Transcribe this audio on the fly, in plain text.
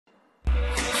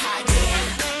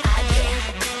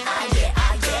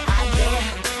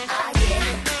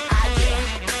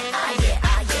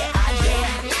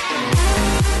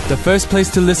The first place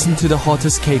to listen to the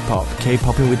hottest K-pop,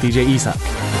 Kpoppin with DJ Isak.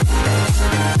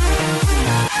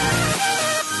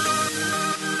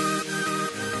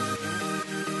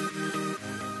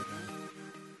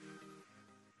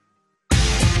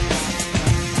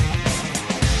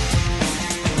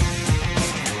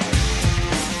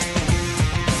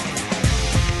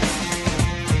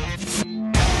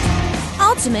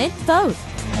 Ultimate vote.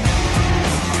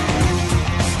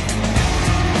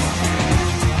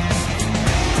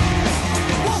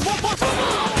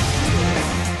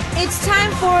 It's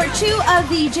time for two of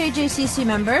the JJCC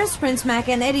members, Prince Mac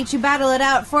and Eddy, to battle it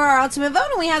out for our ultimate vote,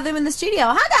 and we have them in the studio.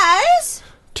 Hi, guys!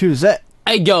 Tuesday.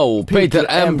 Hey yo, Peter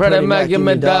and Brother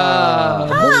Mac입니다.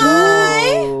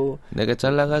 Hi! 내가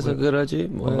잘 나가서 그러지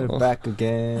뭐. We're back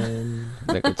again.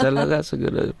 내가 잘 나가서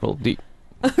그러지. Roll deep.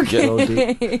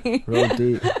 Okay. Roll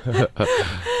deep.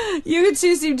 You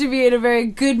two seem to be in a very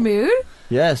good mood.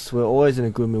 Yes, we're always in a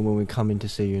good mood when we come in to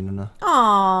see you, Nuna.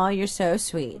 Aw, you're so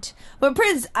sweet. But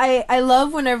Prince, I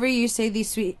love whenever you say these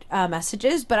sweet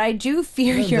messages, but I do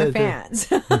fear your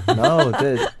fans. No,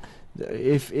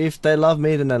 if they love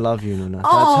me, then they love you, Nuna. That's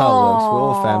how it works. We're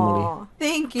all family.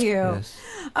 Thank you. Yes.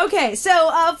 Okay, so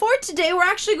for today, we're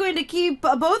actually going to keep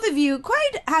both of you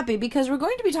quite happy because we're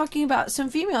going to be talking about some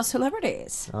female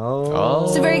celebrities. Oh.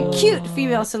 Some very cute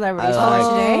female celebrities for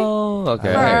today.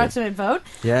 Okay. For our ultimate vote.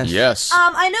 Yes.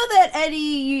 I know that Eddy,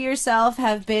 you yourself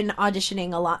have been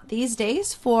auditioning a lot these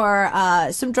days for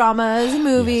some dramas and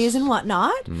movies and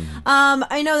whatnot.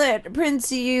 I know that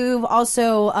Prince, you've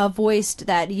also voiced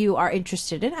that you are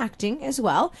interested in acting as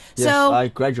well. Yes, So I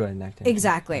graduated in acting.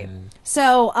 exactly.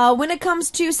 So when it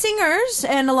comes to singers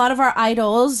and a lot of our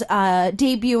idols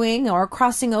debuting or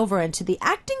crossing over into the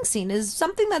acting scene is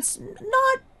something that's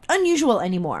not unusual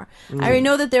anymore. I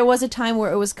know that there was a time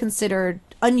where it was considered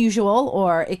unusual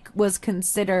or it was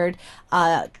considered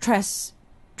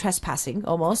trespassing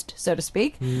almost, so to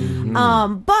speak.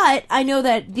 But I know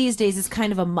that these days it's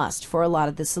kind of a must for a lot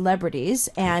of the celebrities,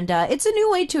 and it's a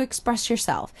new way to express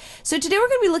yourself. So today we're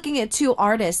going to be looking at two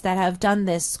artists that have done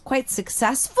this quite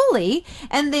successfully,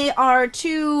 and they are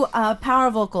two power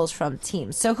vocals from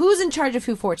teams. So who's in charge of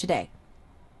who for today?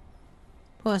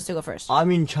 Who wants to go first?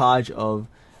 I'm in charge of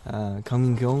Kang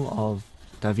Min-kyung of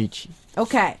DoubleJC.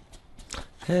 Okay.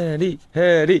 Eddy.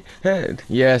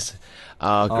 Yes.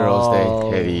 Girls'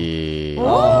 Day. Eddy.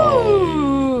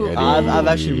 Ooh. Eddy. I've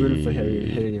actually rooted for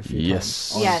Harry a few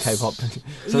Yes. times on Yes. K-pop.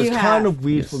 So You it's have. kind of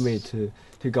weird for me to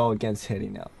go against Harry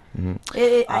now.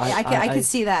 I can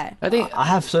see that. I think I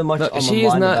have so much No, on my she is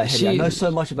mind not- about Harry. I she- know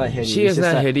so much about Harry. she It's is just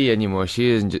not that- Eddy anymore. She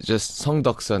is just Song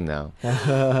Deok-sun now.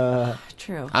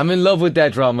 True. I'm in love with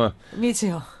that drama. Me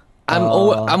too.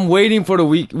 I'm waiting for the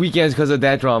weekends because of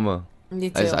that drama. Me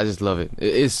too. I just love it.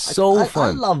 It's so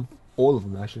fun. I love all of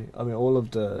them actually. I mean, all of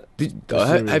the.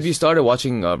 Have you started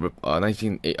watching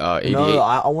 1988? No,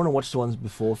 I want to watch the ones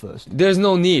before first. There's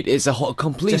no need. It's a whole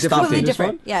completely Just different start completely thing. this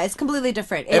different. one? Yeah, it's completely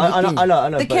different. I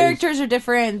know. The but characters are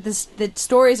different. The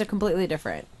stories are completely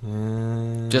different.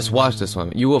 Just watch this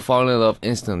one. You will fall in love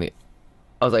instantly.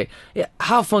 I was like, yeah,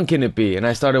 how fun can it be? And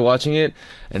I started watching it,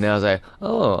 and then I was like,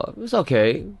 oh, it's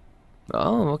okay.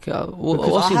 Oh, okay. We'll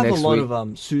Because see I have next a lot week.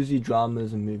 of Suzy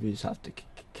dramas and movies I have to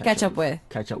Catch up with.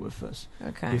 Catch up with first.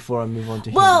 Okay. Before I move on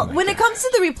to. Well, him. when it comes to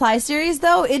the Reply series,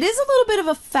 though, it is a little bit of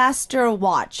a faster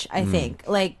watch, I think.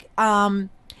 Like,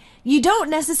 you don't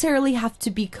necessarily have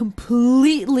to be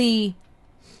completely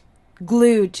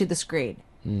glued to the screen,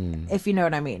 if you know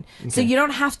what I mean. So you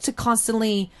don't have to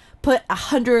constantly put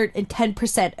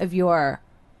 110% of your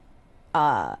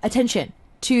attention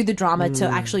to the drama to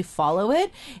actually follow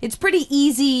it. It's pretty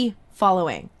easy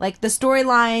following. Like, the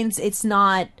storylines, it's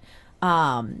not,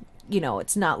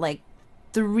 it's not like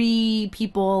three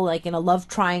people like in a love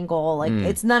triangle. Like,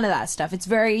 it's none of that stuff. It's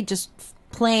very just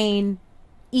plain,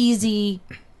 easy,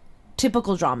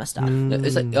 typical drama stuff.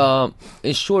 It's like,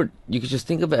 in short, you could just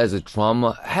think of it as a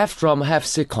drama, half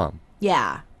sitcom.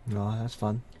 Yeah. No, that's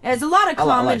fun. There's a lot of I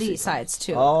like comedy it. sides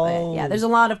to it. Oh. Yeah, there's a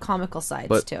lot of comical sides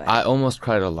But to it. I almost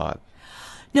cried a lot.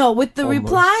 No, with the Almost.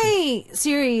 Reply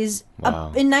series,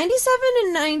 Wow. in 97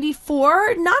 and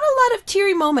 94, not a lot of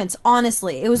teary moments,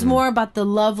 honestly. It was more about the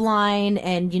love line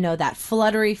and, that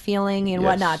fluttery feeling and Yes.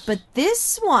 whatnot. But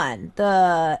this one,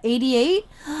 the 88,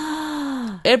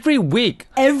 Every week.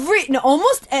 every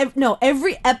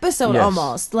episode Yes.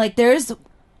 almost. Like, there's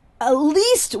at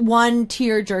least one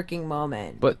tear-jerking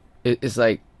moment. But it's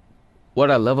like,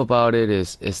 what I love about it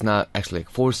is it's not actually like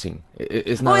forcing.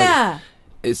 It's not. Oh, yeah.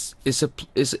 It's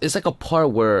like a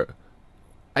part where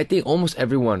I think almost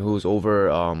everyone who's over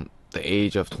the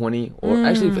age of 20 or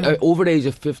actually over the age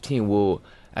of 15 will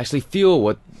actually feel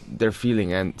what they're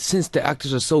feeling. And since the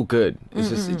actors are so good,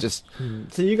 it just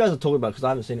So you guys are talking about, because I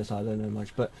haven't seen it, so I don't know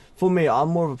much. But for me, I'm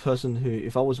more of a person who,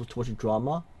 if I was to watch a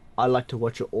drama, I like to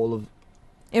watch it all of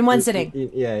In one sitting.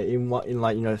 in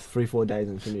like 3-4 days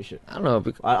and finish it. I don't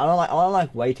know. I don't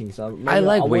like waiting. So maybe I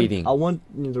like waiting. I want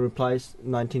the replies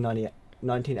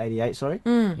 1988, sorry,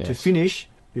 to Yes. finish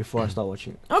before I start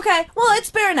watching it. Okay, well, it's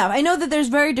fair enough. I know that there's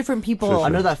very different people I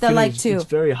know that that like feeling, to.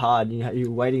 it's very hard. You're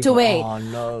waiting To for, wait. Oh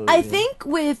no! I think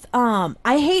with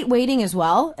I hate waiting as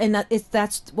well, and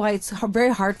that's why it's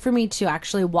very hard for me to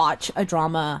actually watch a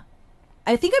drama.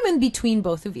 I think I'm in between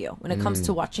both of you when it comes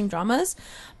to watching dramas,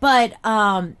 but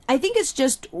I think it's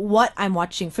just what I'm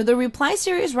watching. For the Reply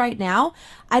series right now,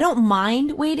 I don't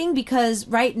mind waiting because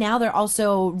right now they're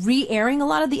also re-airing a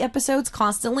lot of the episodes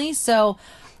constantly, so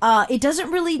it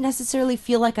doesn't really necessarily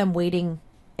feel like I'm waiting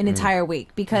an entire week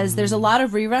because there's a lot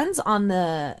of reruns on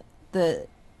the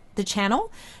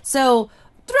channel. So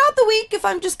throughout the week, if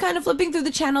I'm just kind of flipping through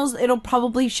the channels, it'll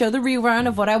probably show the rerun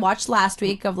of what I watched last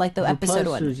week of like the episode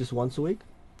Replies one. is just once a week,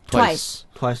 Twice.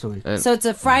 twice a week. And- So it's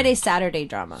a Friday, Saturday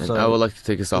drama. And So- I would like to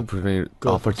take this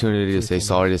opportunity to say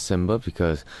sorry to Simba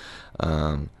because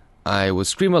I would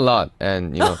scream a lot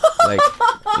and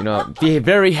be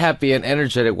very happy and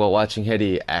energetic while watching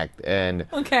Eddy act, and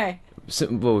Okay.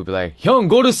 Simba would be like, "Hyung,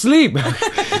 go to sleep.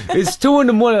 It's 2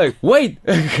 a.m. Like, wait,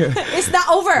 It's not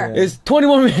over. it's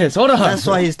 21 minutes. Hold on." That's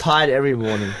why he's tired every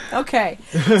morning. Okay.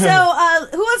 So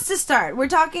who wants to start? We're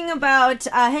talking about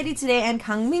Eddy today and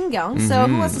Kang Min-kyung. So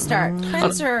who wants to start?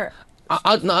 Prince or...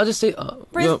 I'll just say.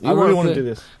 Prince- I really want to do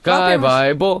this.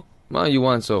 Gaibaibo. You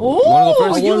want so? Ooh, you want to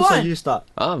go first? you I want to won. say you start.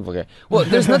 Okay. Well,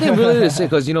 there's nothing really to say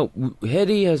because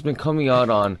Eddy has been coming out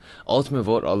on Ultimate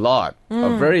Vote a lot, a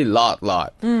very lot,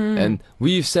 and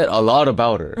we've said a lot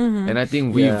about her, and I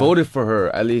think we Yeah. voted for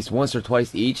her at least once or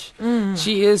twice each.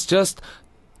 She is just,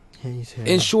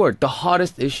 in short, the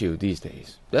hottest issue these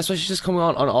days. That's why she's just coming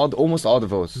out on almost all the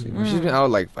votes. She's been out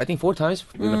like I think 4 times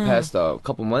in the past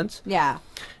couple months. Yeah.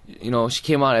 She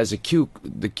came out as the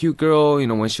cute girl,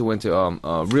 when she went to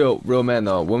Real Man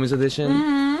Women's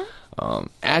Edition.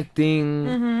 Acting,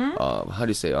 how do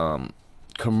you say,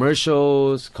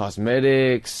 commercials,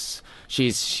 cosmetics.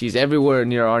 She's everywhere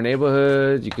near our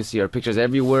neighborhood. You can see her pictures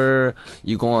everywhere.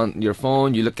 You go on your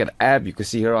phone, you look at an app, you can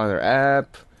see her on her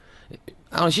app.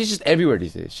 I don't know, she's just everywhere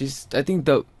these days. She's, I think,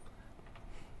 the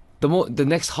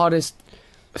next hottest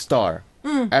star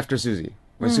after Suzy.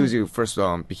 When Suzy first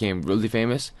became really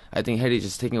famous, I think Eddy's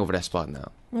just taking over that spot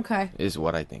now. Okay. Is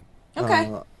what I think.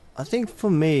 Okay. I think for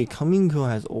me, Kang Min-kyung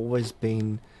has always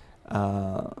been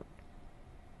a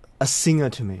singer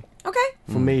to me. Okay.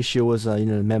 For me, she was a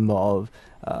member of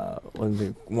one of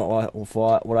the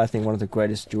what I think one of the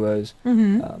greatest duos,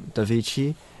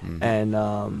 DoubleJC,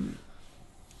 and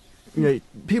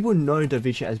people know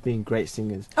DoubleJC as being great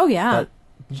singers. Oh, yeah.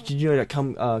 But did you know that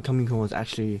Kang Min-kyung was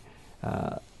actually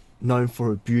known for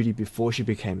her beauty before she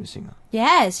became a singer?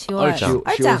 Yes, she was.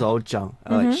 Arjang. She was Oljang.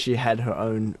 Like she had her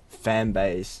own fan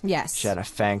base. Yes. She had a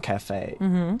fan cafe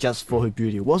just for her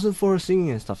beauty. It wasn't for her singing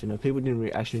and stuff. People didn't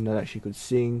really actually know that she could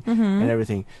sing and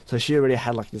everything. So she already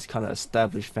had like this kind of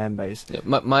established fan base. Yeah,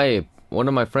 one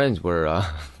of my friends were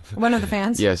One of the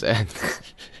fans. yes, and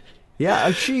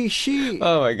Yeah, she.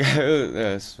 oh my god,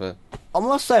 yes, but I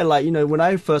must say, like when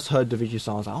I first heard DoubleJC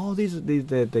songs, I was like,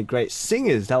 they're great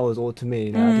singers. That was all to me.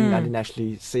 I didn't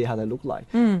actually see how they look like.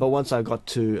 But once I got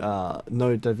to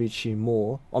know DoubleJC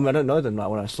more, I mean, I don't know them. Like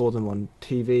when I saw them on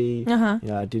TV,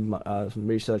 I did some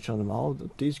research on them. Oh,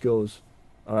 these girls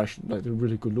are actually like they're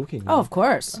really good looking. Oh, of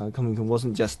course. Kang Min-kyung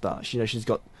wasn't just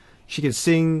she can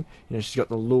sing. She's got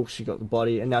the look, she got the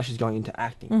body, and now she's going into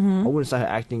acting. I wouldn't say her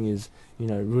acting is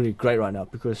really great right now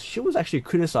because she was actually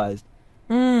criticized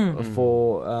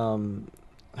for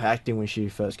her acting when she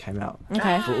first came out.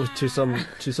 Okay. To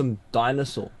some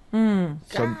dinosaur,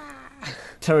 some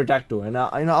pterodactyl, and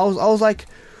I was like,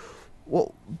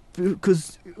 well,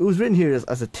 because it was written here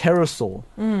as a pterosaur.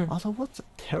 I was like, what's a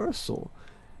pterosaur?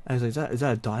 And I was like, is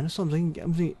that a dinosaur? I'm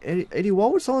thinking, Eddy, why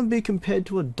would someone be compared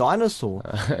to a dinosaur?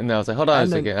 and I was like, hold on a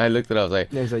And then- second. I looked it up. I was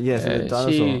like, Yeah, he's like, yes, a she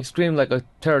dinosaur. screamed like a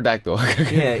pterodactyl.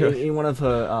 Yeah, in one of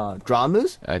her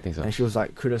dramas, I think so. and she was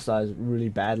like criticized really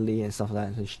badly and stuff like that.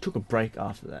 And so she took a break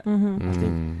after that, I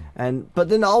think. But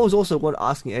then I was also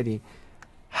asking Eddy,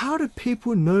 how do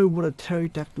people know what a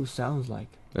pterodactyl sounds like?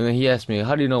 And then he asked me,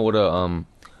 how do you know what a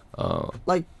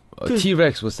Like, a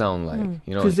T-Rex would sound like?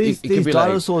 because these be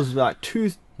dinosaurs were like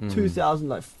 2,000,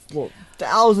 like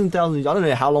thousand. I don't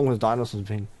know how long those dinosaurs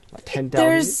been. Like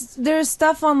 10,000. There's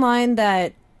stuff online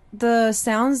that the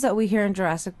sounds that we hear in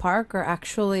Jurassic Park are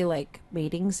actually like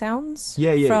mating sounds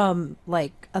Yeah. from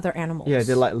like other animals. Yeah,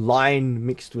 they're like lion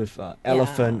mixed with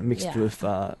elephant mixed yeah. with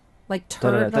like They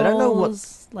turtles. don't know what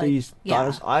like, these yeah.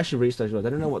 dinosaurs. I actually researched it. They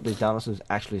don't know what these dinosaurs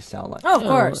actually sound like. Oh, of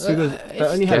course. Because they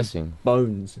only have guessing.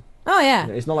 bones. Oh yeah.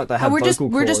 It's not like they have we're just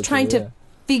vocal we're just cords trying or- to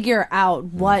figure out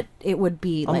what it would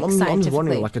be like I'm scientifically. just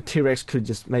wondering, like a T-Rex could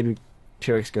just maybe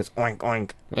T-Rex goes oink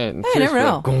oink. Yeah, you never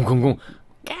know. Gong, gong, gong.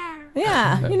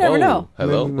 Yeah, you never know.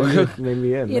 Hello. Maybe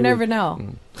yeah. You never know.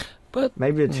 But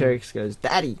Maybe the T-Rex goes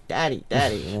daddy, daddy,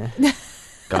 daddy, yeah.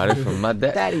 got it from my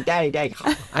dad. daddy, daddy, daddy.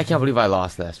 I can't believe I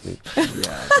lost last week.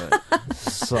 Yeah, but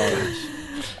so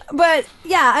But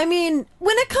yeah, I mean,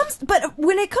 when it comes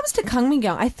to Kang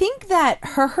Min-kyung, I think that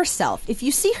her herself, if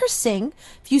you see her sing,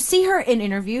 if you see her in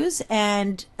interviews,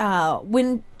 and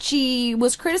when she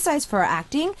was criticized for her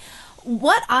acting,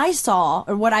 what I saw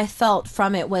or what I felt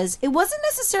from it wasn't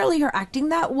necessarily her acting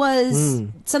that was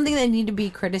something that needed to be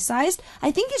criticized.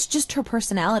 I think it's just her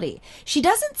personality. She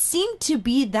doesn't seem to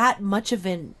be that much of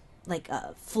an like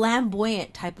a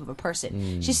flamboyant type of a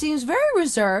person. She seems very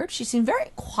reserved. She seems very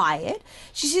quiet.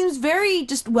 She seems very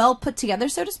just well put together,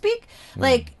 so to speak.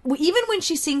 Like even when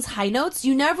she sings high notes,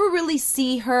 you never really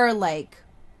see her like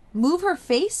move her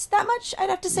face that much, I'd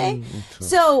have to say.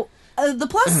 So the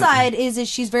plus side is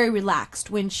she's very relaxed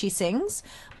when she sings,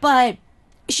 but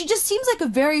she just seems like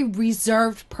a very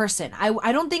reserved person.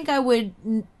 I don't think I would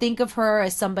think of her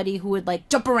as somebody who would like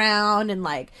jump around and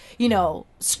like, you know,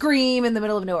 scream in the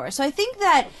middle of nowhere. So I think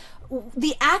that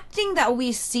the acting that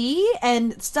we see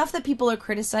and stuff that people are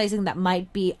criticizing that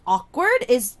might be awkward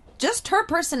is just her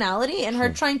personality and her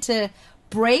trying to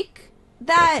break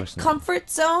that comfort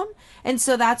zone. And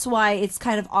so that's why it's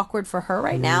kind of awkward for her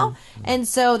right now. And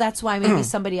so that's why maybe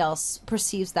somebody else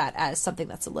perceives that as something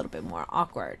that's a little bit more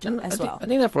awkward as well. I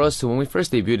think that for us too, when we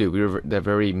first debuted, we were that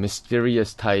very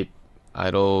mysterious type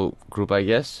idol group, I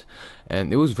guess.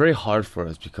 And it was very hard for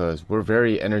us because we're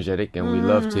very energetic and we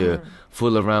love to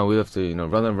fool around. We love to, you know,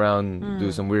 run around,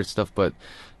 do some weird stuff. But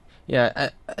yeah,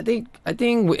 I think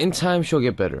in time she'll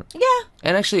get better. Yeah.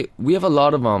 And actually, we have a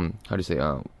lot of how do you say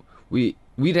we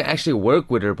didn't actually work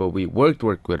with her, but we worked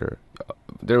with her.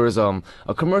 There was a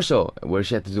commercial where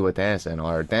she had to do a dance, and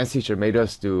our dance teacher made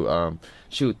us do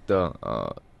shoot the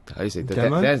how do you say the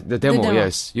Demo? the demo. demo.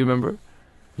 Yes, you remember?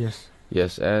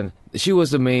 Yes, and she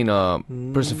was the main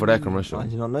person for that commercial. I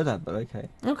did not know that, but okay.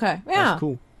 Okay. Yeah. That's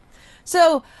cool.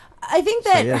 So I think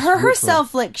that yes, her root for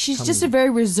herself, like, she's just a very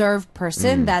reserved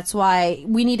person. That's why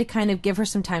we need to kind of give her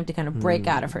some time to kind of break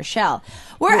out of her shell.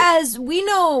 Whereas we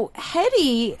know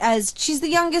Eddy, as she's the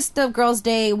youngest of Girls'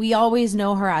 Day, we always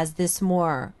know her as this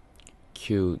more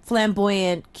Cute.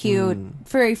 flamboyant, cute,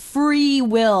 very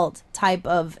free-willed type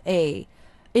of a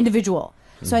individual.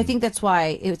 So I think that's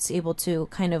why it's able to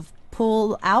kind of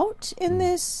pull out in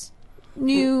this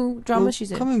new drama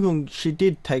she's in. Coming from, she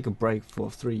did take a break for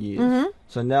 3 years.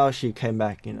 So now she came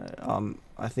back, you know,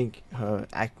 I think her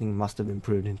acting must have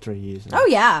improved in 3 years. Oh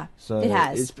yeah, So it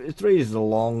has. 3 years is a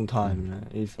long time, you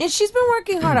know. If, And she's been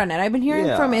working hard on it. I've been hearing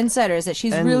Yeah. from insiders that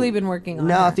she's and really been working on it.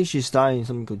 now I think she's starting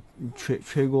something called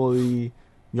최고의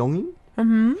영인?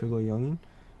 최고의 영인.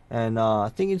 And I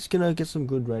think it's gonna get some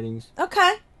good ratings.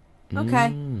 Okay.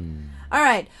 Okay. All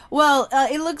right. Well,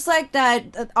 it looks like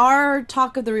that our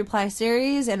talk of the reply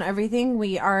series and everything,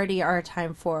 we already are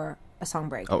time for a song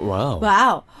break. Oh wow.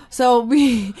 Wow. So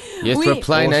we Yes, we,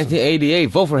 reply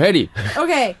 1988. Vote for Eddy.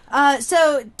 Okay,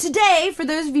 so today, for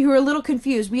those of you who are a little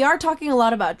confused, we are talking a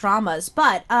lot about dramas,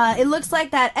 but it looks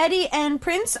like that Eddy and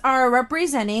Prince are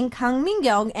representing Kang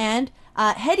Min-kyung and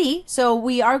Eddy, so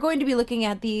we are going to be looking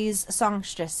at these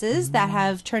songstresses that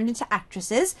have turned into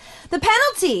actresses. The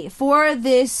penalty for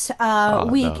this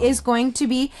week is going to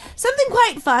be something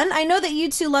quite fun. I know that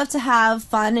you two love to have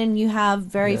fun and you have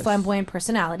very flamboyant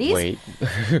personalities. Wait.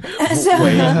 So,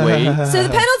 wait. so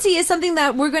the penalty is something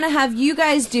that we're going to have you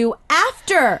guys do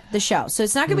after the show. So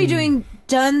it's not going to be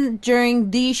done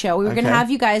during the show. We're going to Okay.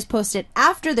 have you guys post it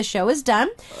after the show is done.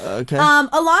 Okay.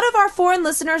 A lot of our foreign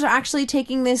listeners are actually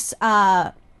taking this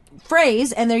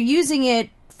phrase and they're using it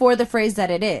for the phrase that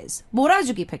it is.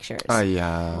 몰아주기 pictures.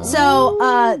 Yeah. So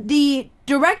the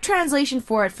direct translation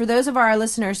for it, for those of our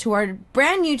listeners who are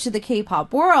brand new to the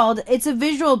K-pop world, it's a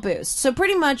visual boost. So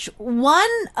pretty much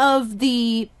one of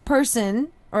the person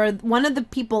or one of the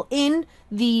people in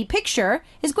the picture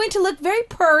is going to look very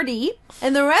purty,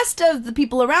 and the rest of the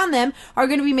people around them are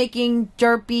going to be making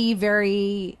derpy,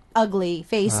 very ugly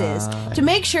faces to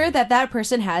make sure that that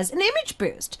person has an image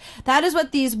boost. That is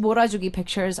what these 몰아주기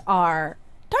pictures are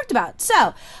talked about.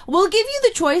 So we'll give you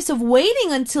the choice of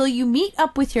waiting until you meet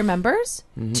up with your members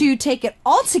to take it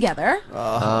all together,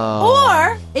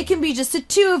 or it can be just the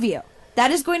two of you. That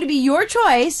is going to be your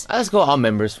choice. Let's go all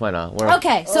members. Why not?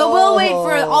 Okay, so we'll wait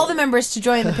for all the members to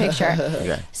join the picture.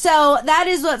 Okay. So that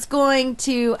is what's going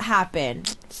to happen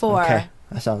for Okay,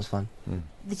 that sounds fun.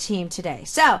 the team today.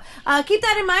 So keep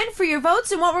that in mind for your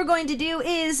votes. And what we're going to do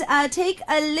is take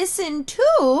a listen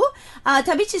to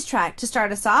DoubleJC's track to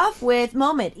start us off with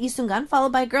Moment, 이순간,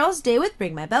 followed by Girls' Day with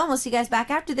Ring My Bell. And we'll see you guys back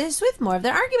after this with more of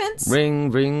their arguments.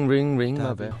 Ring, ring, ring, ring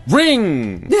my bell.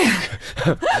 Ring!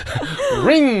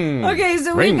 Ring! Okay,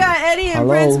 so Ring. we've got Eddie and Hello.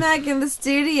 Prince Mac in the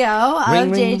studio of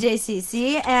Ring, ring.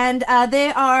 JJCC, and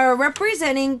they are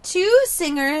representing two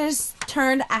singers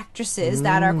turned actresses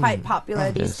that are quite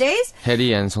popular these days.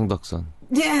 Eddy and 성덕선.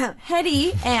 Yeah,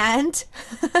 Eddy and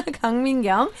Kang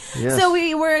Min-kyung. Yes. So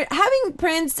we were having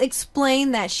Prince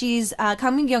explain that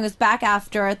Kang Min-kyung is back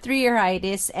after a 3-year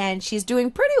hiatus, and she's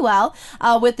doing pretty well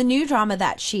with the new drama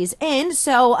that she's in.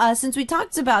 So since we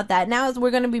talked about that, now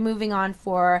we're going to be moving on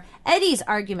for Eddie's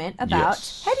argument about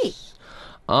Yes. Eddy.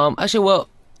 Actually, well,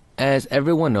 as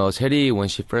everyone knows, Eddy, when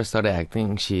she first started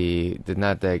acting, she did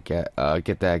not get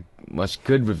that much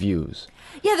good reviews.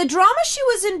 Yeah, the drama she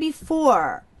was in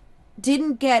before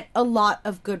didn't get a lot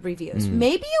of good reviews.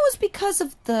 Maybe it was because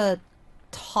of the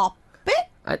topic?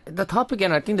 The topic,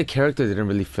 and I think the character didn't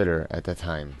really fit her at that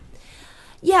time.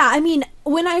 Yeah, I mean,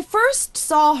 when I first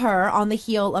saw her on the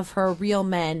heel of her Real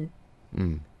Men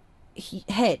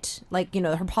hit, like, you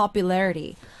know, her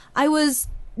popularity, I was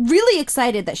really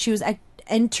excited that she was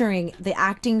entering the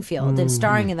acting field and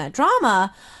starring in that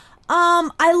drama.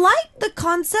 I liked the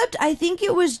concept. I think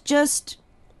it was just...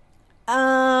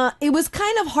 it was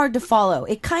kind of hard to follow.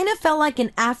 It kind of felt like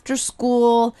an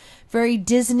after-school, very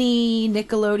Disney,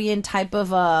 Nickelodeon type of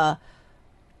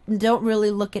don't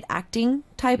really look at acting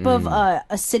type of a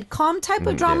sitcom type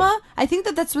of drama. Yeah. I think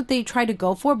that's what they tried to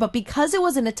go for, but because it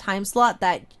was in a time slot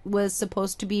that was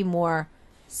supposed to be more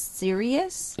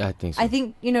serious, Yeah, I think so. I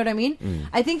think, you know what I mean?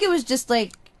 I think it was just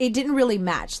like, it didn't really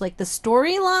match, like the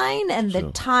storyline and the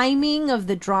True. timing of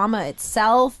the drama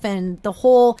itself and the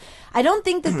whole. I don't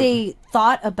think that they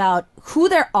thought about who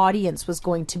their audience was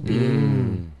going to be.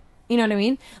 You know what I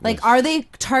mean? Like, are they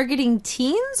targeting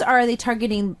teens? Or are they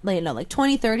targeting, like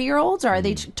 20, 30-year-olds? Or are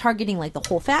they targeting like the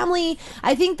whole family?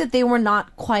 I think that they were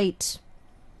not quite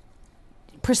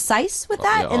precise with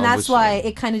that, yeah, and that's which, why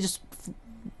it kind of just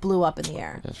blew up in the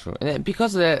air. That's true. And then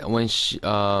because of that, when she,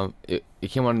 it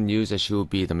came on the news that she would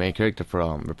be the main character for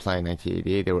Reply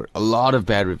 1988, there were a lot of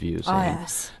bad reviews. Oh, and,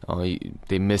 yes.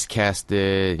 They miscast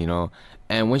it, you know.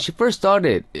 And when she first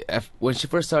started,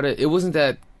 it wasn't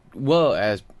that well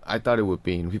as I thought it would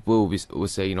be. And people would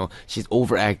say, you know, she's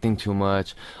overacting too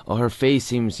much, or her face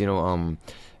seems, you know,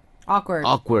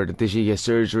 Awkward. Did she get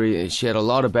surgery? She had a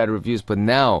lot of bad reviews, but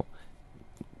now.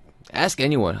 Ask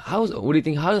anyone. What do you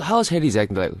think? How's Eddy's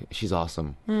acting? Like, she's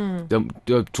awesome.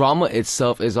 The drama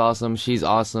itself is awesome. She's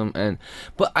awesome,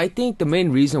 but I think the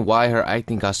main reason why her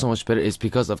acting got so much better is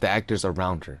because of the actors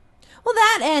around her. Well,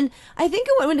 that, and I think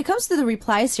when it comes to the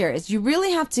Reply series, you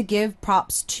really have to give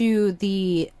props to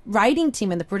the writing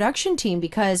team and the production team,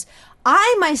 because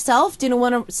I myself didn't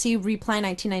want to see Reply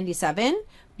 1997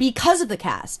 because of the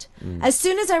cast. As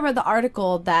soon as I read the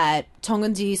article that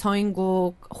정은지,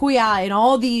 서인국, 호야, and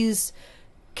all these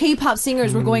K-pop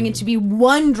singers were going into be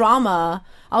one drama,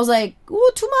 I was like,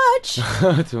 ooh, too much.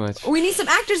 Too much. We need some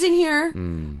actors in here.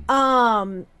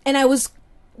 And I was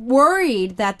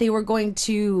worried that they were going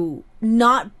to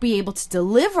not be able to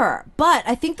deliver. But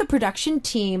I think the production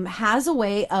team has a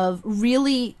way of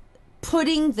really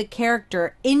putting the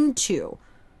character into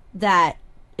that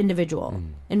individual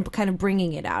and kind of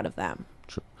bringing it out of them.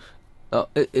 True.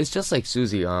 It's just like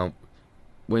Suzy.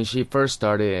 When she first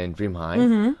started in Dream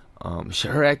High,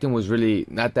 her acting was really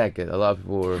not that good. A lot of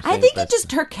people were saying I think that's- it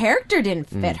just, her character didn't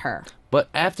fit her. But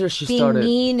after she Being started...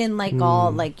 mean and like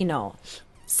all like, you know,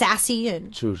 sassy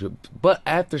and... True. But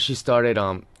after she started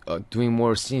doing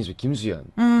more scenes with Kim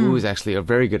Soo-yeon, who is actually a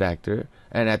very good actor,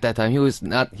 and at that time he was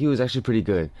actually pretty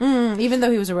good. even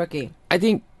though he was a rookie. I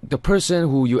think the person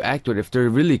who you act with, if they're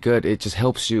really good, it just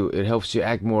helps you. It helps you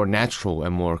act more natural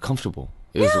and more comfortable.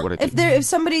 Is what I think. If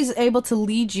somebody's able to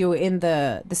lead you in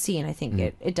the scene, I think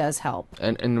it does help.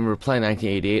 And in Reply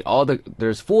 1988,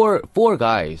 there's four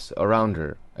guys around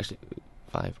her. Actually,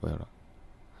 5. Wait, hold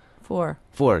on.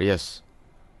 4, yes.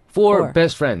 Four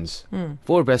best friends.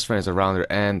 4 best friends around her,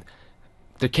 and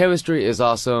the chemistry is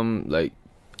awesome. Like,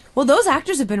 Well, those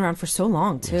actors have been around for so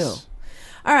long too. Yes.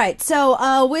 All right.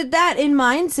 So with that in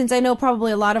mind, since I know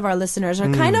probably a lot of our listeners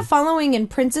are kind of following in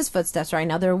Prince's footsteps right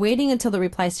now, they're waiting until the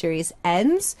reply series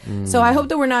ends. So I hope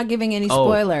that we're not giving any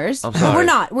spoilers. I'm sorry.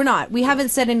 We're not. We haven't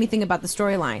said anything about the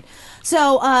storyline.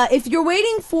 So if you're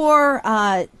waiting for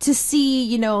to see,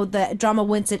 you know, the drama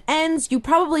once it ends, you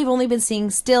probably have only been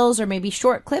seeing stills or maybe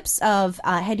short clips of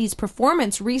Eddy's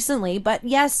performance recently. But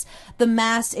yes, the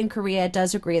mass in Korea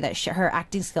does agree that her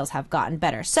acting skills have gotten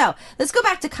better. So let's go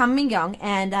back to Kang Min-kyung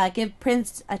and give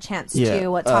Prince a chance to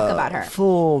talk about her.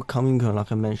 For Kang Min-kyung,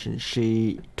 like I mentioned,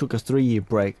 she took a 3-year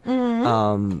break.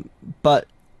 But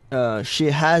she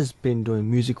has been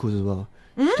doing musicals as well.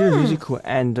 She did a musical,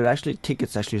 and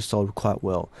tickets actually sold quite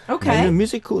well. Okay. And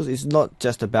musicals is not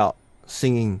just about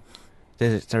singing;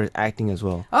 there's acting as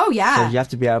well. Oh yeah. So you have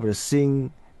to be able to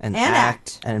sing and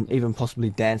act, and even possibly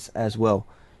dance as well.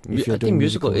 If you're I doing think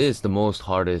musical musicals. is the most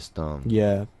hardest.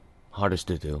 Yeah, Hardest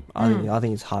to do. I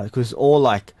think it's hard because it's all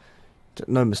like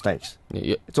no mistakes.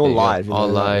 Yeah, It's all yeah, live. all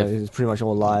live. It's pretty much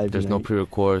all live. There's no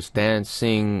pre-records, dance,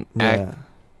 sing, Yeah. act.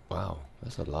 Wow,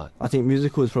 that's a lot. I think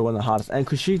musical is probably one of the hardest, and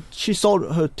because she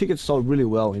sold her tickets sold really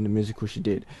well in the musical she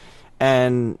did,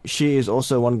 and she is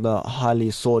also one of the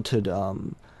highly sorted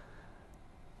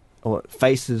or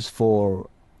faces for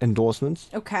endorsements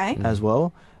Okay. as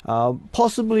well.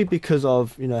 Possibly because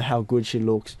of how good she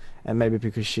looks, and maybe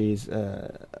because she's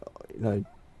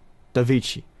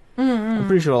DoubleJC. I'm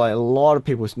pretty sure like a lot of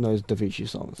people knows DoubleJC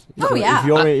songs. Oh, So yeah.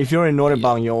 If you're in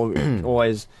Noraebang, you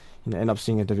always end up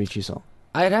singing a DoubleJC song.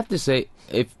 I'd have to say,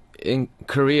 if in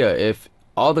Korea, if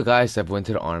all the guys that went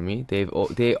to the army, they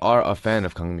are a fan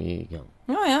of Kang Mi-kyung.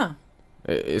 Oh yeah.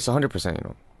 It's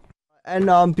 100%,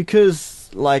 And because,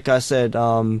 like I said,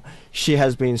 she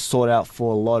has been sought out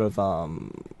for a lot of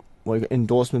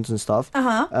endorsements and stuff.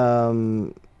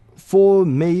 For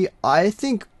me, I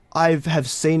think I have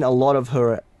seen a lot of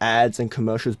her ads and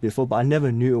commercials before, but I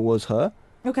never knew it was her.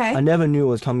 Okay. I never knew it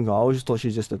was coming. I always thought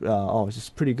she's just it's just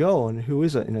a pretty girl, and who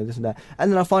is it? This and that.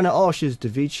 And then I find out, she's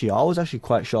DoubleJC. I was actually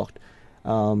quite shocked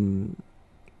when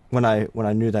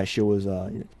I knew that she was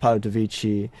part of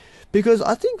DoubleJC, because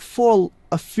I think for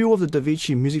a few of the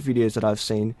DoubleJC music videos that I've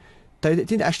seen, they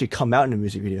didn't actually come out in the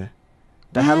music video.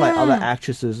 They had like other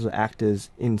actresses or actors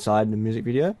inside the music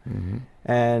video,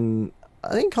 and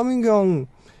I think Kang Min-kyung,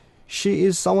 she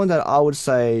is someone that I would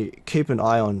say keep an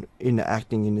eye on in the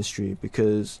acting industry,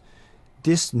 because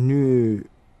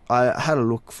I had a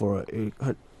look for it.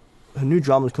 Her new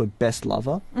drama is called Best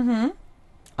Lover.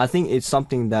 I think it's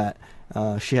something that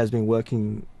she has been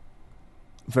working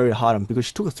very hard on, because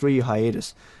she took a 3-year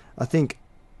hiatus. I think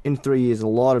in 3 years a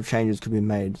lot of changes could be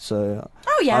made. So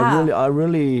I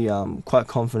really quite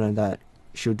confident that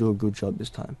she'll do a good job this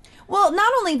time. Well,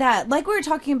 not only that, like we were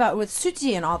talking about with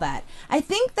Suji and all that, I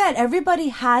think that everybody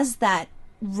has that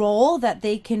role that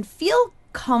they can feel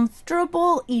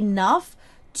comfortable enough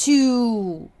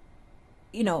to,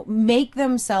 make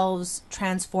themselves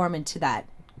transform into that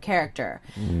character.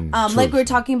 Like we were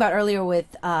talking about earlier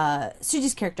with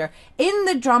Suji's character. In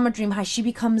the drama Dream High, she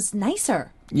becomes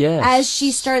nicer. Yes. As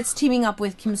she starts teaming up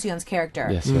with Kim Soo-yeon's character.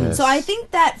 Yes, yes. So I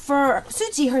think that for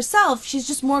Suji herself, she's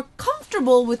just more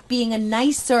comfortable with being a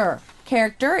nicer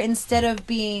character instead of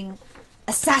being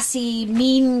a sassy,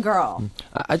 mean girl.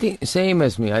 I think same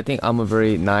as me. I think I'm a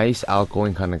very nice,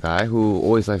 outgoing kind of guy who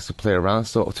always likes to play around.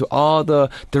 So to all the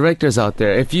directors out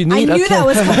there, if you need I knew that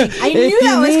was coming. I knew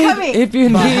that was coming. If you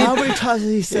But need, how many times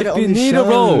has he said it if on you the need show? a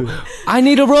role, I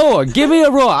need a role. Give me a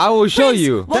role. I will show Prince,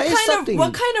 you. What That is something.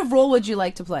 what kind of role would you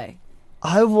like to play?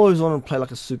 I've always wanted to play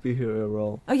like a superhero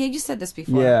role. Oh yeah, you said this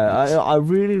before. Yeah, I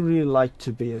really, really like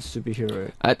to be a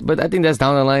superhero. But I think that's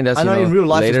down the line. That's I know in real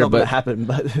life later, it's not going to but happen,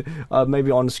 but maybe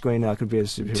on the screen I could be a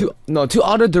superhero. to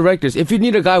other directors, if you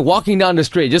need a guy walking down the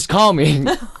street, just call me.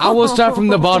 I will start from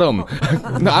the bottom.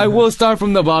 I will start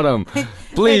from the bottom.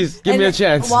 Please give me a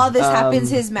chance. While this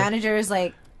happens, his manager is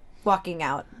like walking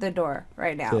out the door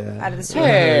right now, Yeah. out of the studio.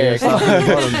 Hey,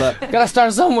 But gotta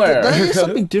start somewhere. that is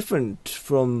something different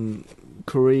from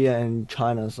Korea and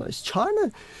China. So it's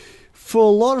China, for a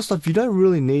lot of stuff, you don't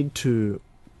really need to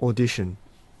audition.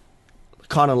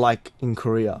 Kind of like in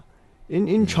Korea.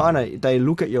 In China, they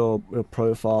look at your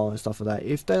profile and stuff like that.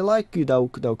 If they like you, they'll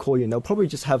call you. And they'll probably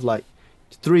just have like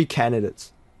 3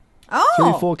 candidates.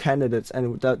 Oh, 3-4 candidates,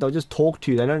 and they'll just talk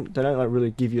to you. They don't like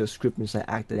really give you a script and say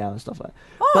act it out and stuff like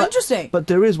that. oh, interesting. But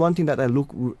there is one thing that they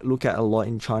look at a lot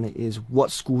in China is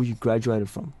what school you graduated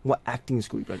from, what acting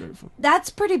school you graduated from. That's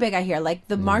pretty big, I hear. Like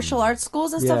the martial arts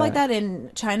schools and stuff Yeah. like that in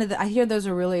China. I hear those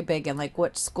are really big, and like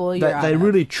what school you're out They of.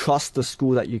 really trust the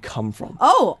school that you come from.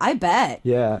 Oh, I bet.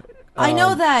 Yeah, I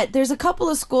know that there's a couple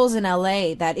of schools in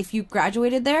LA that if you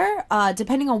graduated there,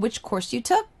 depending on which course you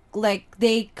took, like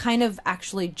they kind of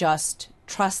actually just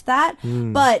trust that.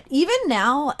 But even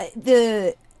now,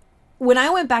 when I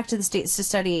went back to the States to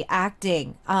study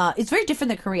acting, it's very different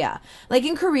than Korea. Like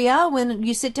in Korea, when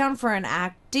you sit down for an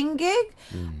acting gig,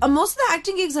 most of the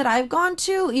acting gigs that I've gone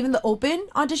to, even the open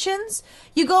auditions,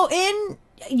 you go in,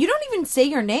 you don't even say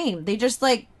your name. They just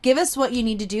like give us what you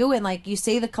need to do, and like you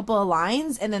say the couple of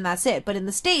lines, and then that's it. But in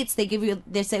the States, they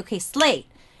say, okay, slate.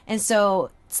 And so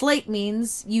slate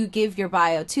means you give your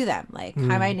bio to them. Like,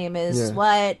 hi, my name is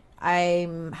what?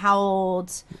 I'm how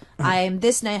old? I'm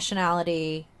this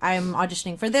nationality. I'm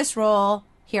auditioning for this role.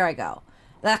 Here I go.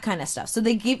 That kind of stuff. So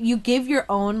they give your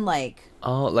own like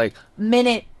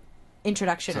minute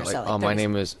introduction or so. My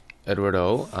name is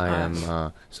Eduardo. I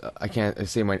am. I can't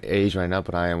say my age right now,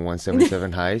 but I am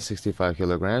 177 high, 65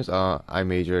 kilograms. I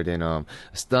majored in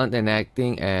stunt and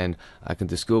acting, and I can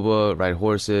do scuba, ride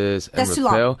horses, and That's too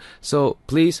rappel. long. So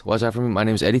please watch out for me. My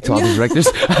name is Eddy. To all the directors,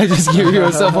 I just give you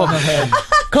a cell phone.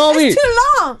 Call me. It's too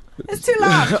long. It's too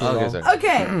long. Okay, sorry.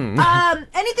 Okay.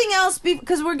 Anything else?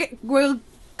 Because we're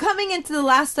coming into the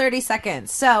last 30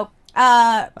 seconds. So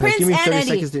Prince give me and 30 Eddy.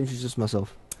 seconds to introduce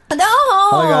myself. No.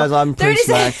 Hi guys, I'm 30 Prince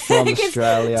Mac from seconds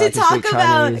Australia. I to can talk speak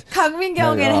about Chinese. Kang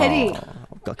Min-kyung and Eddy.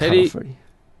 I've got Eddy. cut off already.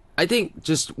 I think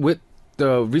just with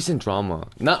the recent drama,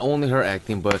 not only her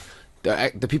acting, but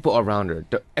the people around her,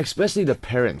 especially the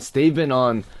parents, they've been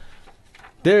on.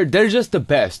 They're just the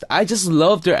best. I just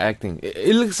love their acting.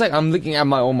 It looks like I'm looking at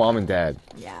my own mom and dad.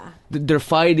 Yeah. They're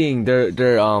fighting. They're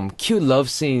cute love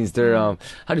scenes. They're how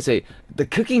do you say, the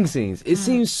cooking scenes. It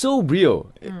seems so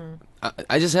real.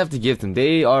 I just have to give them.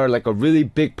 They are like a really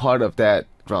big part of that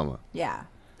drama. Yeah.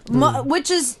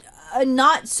 Which is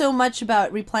not so much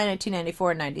about Reply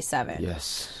 1994 and 97.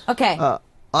 Yes. Okay.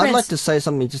 I'd Prince. like to say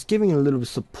something, just giving a little bit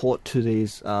of support to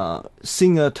these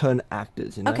singer turned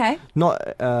actors. You know? Okay.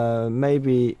 Not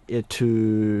maybe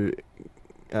to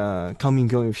Kang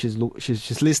Min-kyung if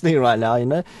she's listening right now. You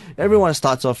know, everyone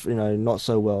starts off not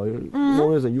so well. What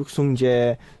was it? Yuk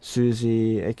Sung-jae,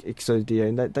 Suzy, EXO-D,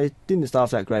 and they didn't start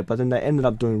off that great, but then they ended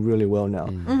up doing really well now.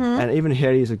 And even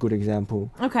Harry is a good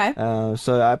example. Okay.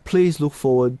 So please look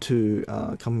forward to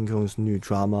Kang Min-kyung's new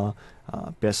drama,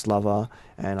 Best Lover,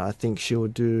 and I think she will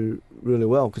do really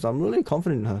well because I'm really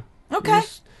confident in her. Okay.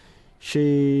 Yes,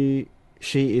 she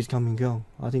is Kang Min-kyung.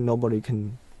 I think nobody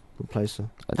can replace her.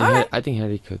 I think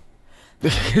Harry could.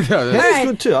 Harry's right.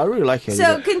 good too. I really like Harry.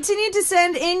 So continue to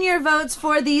send in your votes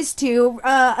for these two.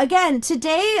 Again,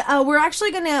 today we're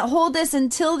actually going to hold this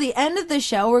until the end of the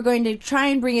show. We're going to try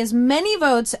and bring as many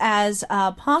votes as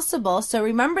possible. So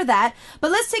remember that. But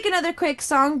let's take another quick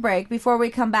song break before we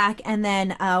come back, and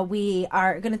then we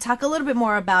are going to talk a little bit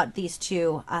more about these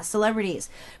two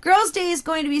celebrities. Girls' Day is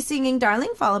going to be singing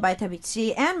 "Darling," followed by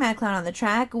DoubleJC and Mad Clown on the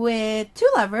track with Two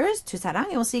Lovers, Tu Sarang.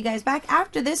 And we'll see you guys back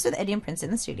after this with Eddy and Prince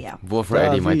in the studio. Vote for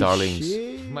Eddy, my DoubleJC.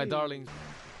 darlings. My darlings.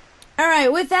 All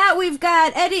right, with that, we've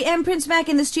got Eddy and Prince Mac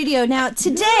in the studio. Now,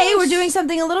 today, we're doing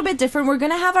something a little bit different. We're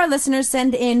going to have our listeners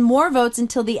send in more votes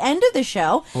until the end of the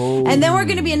show. And then we're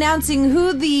going to be announcing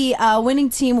who the winning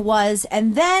team was.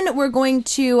 And then we're going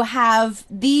to have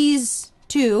these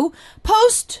two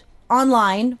post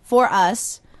online for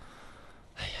us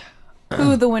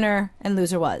who the winner and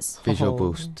loser was. Visual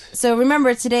boost. So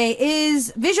remember, today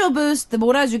is Visual Boost, the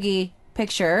몰아주기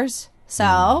pictures.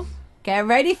 So get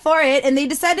ready for it. And they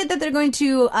decided that they're going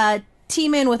to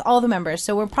team in with all the members.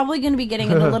 So we're probably going to be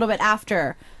getting in a little bit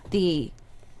after the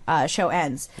show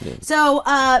ends. Yeah. So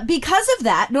because of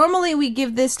that, normally we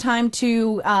give this time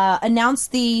to announce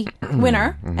the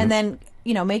winner and then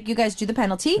make you guys do the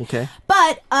penalty. Okay.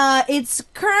 But it's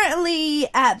currently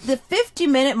at the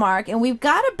 50-minute mark, and we've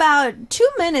got about 2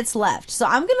 minutes left. So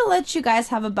I'm going to let you guys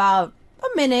have about a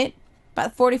minute,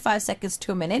 about 45 seconds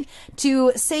to a minute,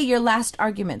 to say your last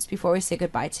arguments before we say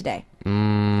goodbye today.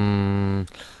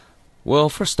 Well,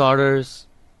 for starters,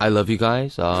 I love you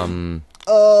guys.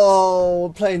 Oh,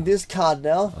 we're playing this card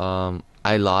now.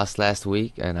 I lost last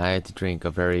week, and I had to drink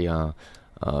a very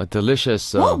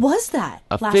delicious. What was that?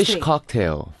 A last fish week?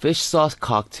 cocktail, fish sauce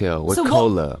cocktail with So what-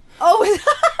 cola. Oh,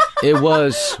 It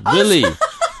was really. ew.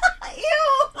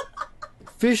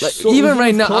 Fish Like, sauce even with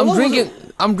right now, cola?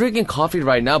 I'm drinking coffee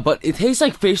right now, but it tastes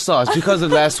like fish sauce because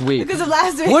of last week. Because of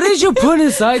last week. What did you put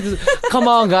inside? Come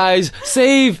on, guys,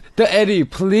 save the Eddy,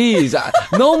 please.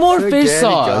 No more Forget fish it,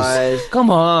 sauce. guys. Come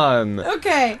on.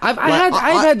 Okay. I've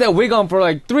had that wig on for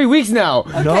like 3 weeks now.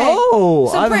 No,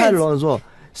 So I've had it Prince. on as well.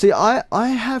 See, I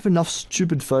have enough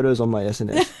stupid photos on my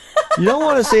SNS. You don't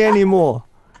want to see any more.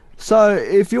 So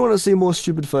if you want to see more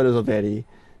stupid photos of Eddy,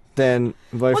 then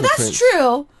vote Well, for that's Prince.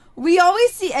 true. we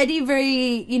always see Eddy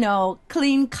very,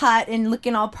 clean cut and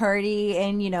looking all pretty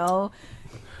and,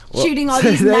 shooting all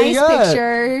these there you nice go.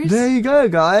 pictures. There you go,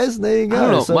 guys. There you go. I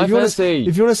don't know. So My if you want fans say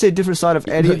if you want to see a different side of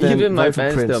Eddy, then even my vote for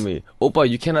fans Prince. tell me, "Oppa,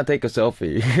 you cannot take a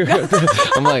selfie."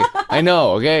 I'm like, I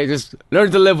know. Okay, just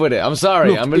learn to live with it. I'm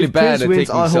sorry. Look, I'm really if bad Prince at wins,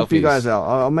 taking I'll selfies. help you guys out.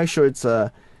 I'll make sure it's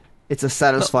a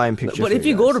satisfying picture. But for if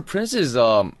you go guys. to Prince's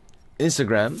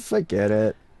Instagram, forget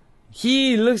it.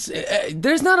 he looks.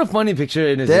 There's not a funny picture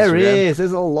in his There Instagram. is.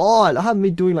 There's a lot. I have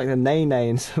me doing like the nay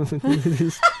and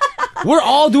something. We're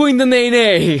all doing the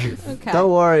nay. Okay.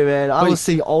 Don't worry, man. I But- will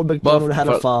see old McDonald had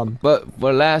a farm. But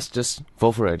last, just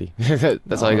vote for Eddy.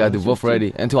 That's all you gotta do. Vote for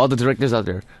Eddy. And to all the directors out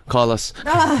there, call us.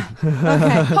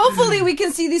 Okay. Hopefully we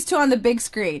can see these two on the big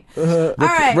screen. All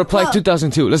right. Reply well,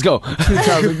 2002. Let's go.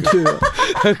 2002.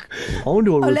 I want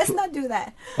to do a let's not do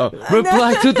that.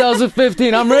 Reply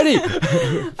 2015. I'm ready.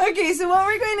 Okay, so what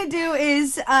we're going to do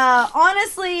is,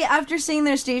 honestly, after seeing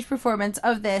their stage performance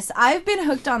of this, I've been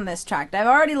hooked on this track. I've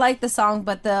already liked the song,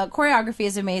 but the choreography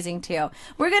is amazing too.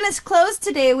 We're going to close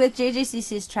today with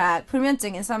JJCC's track,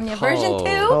 불면증 Insomnia version 2.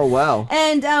 Oh, wow.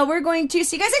 And we're going to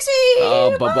see you guys next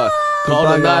week. Bye-bye. Call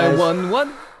Goodbye, the guys.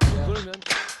 911.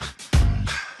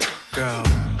 Girl,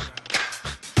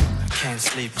 I can't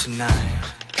sleep tonight.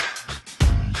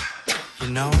 You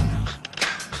know?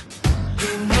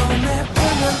 이놈의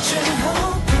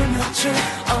불면증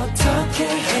어떻게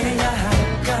해야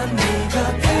할까 네가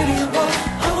그리워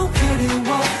그리워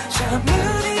잠을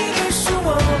이룰 수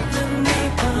없는 네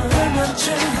불면증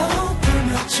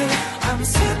I'm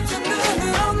슬픈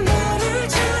눈으로 너를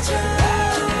찾아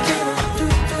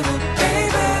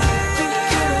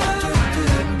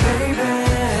baby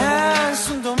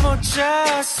한숨도 못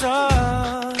잤어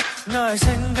너의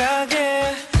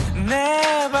생각에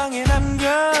내 방에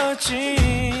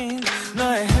남겨진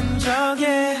너의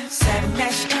흔적에 새벽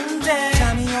 4시인데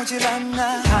잠이 오질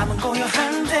않나 밤은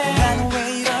고요한데 나는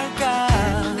왜 이럴까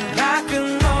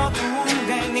밖은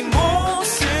어두운데 네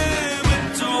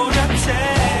모습은 또렷해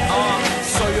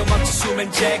소용없지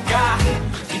수면제가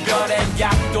이별엔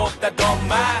약도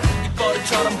없다더만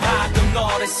이버릇처럼 하던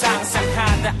너를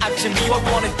상상하다 아침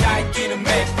미워보는 따위 뛰는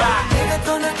매박 내가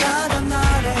떠나가던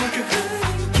날의 그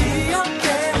흐린 기억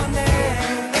때문에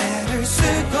애를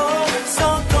쓰고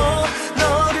써도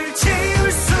너를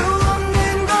지울 수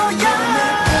없는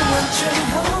거야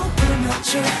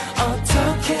불면증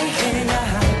어떻게 해야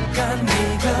할까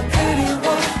네가 그리워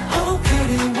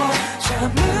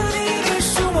잠을 이룰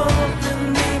수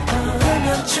없는 네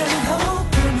불면증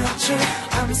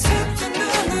I'm 슬픈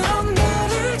눈으로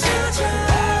너를 찾아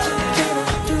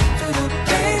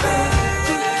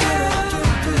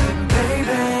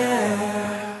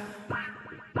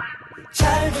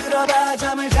잘 들어봐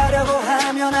잠을 자려고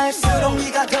하면 할수록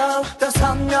네가 더욱더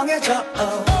선명해져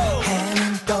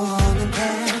해는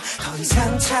떠오는데 더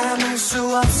이상 참을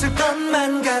수 없을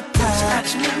것만 같아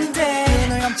아침인데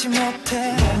눈을 감지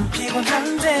못해 몸은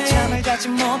피곤한데 잠을 자지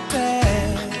못해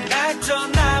날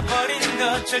떠나버린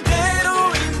너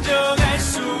절대로 인정할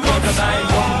수 없어 나의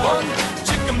원본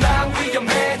지금 난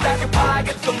위험해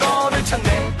다가봐야겠던 너를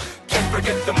찾네 Can't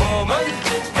forget the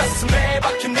moment 가슴에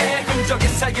박힌 내 흔적에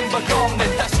쌓인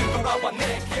박없네 다시 돌아와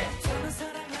내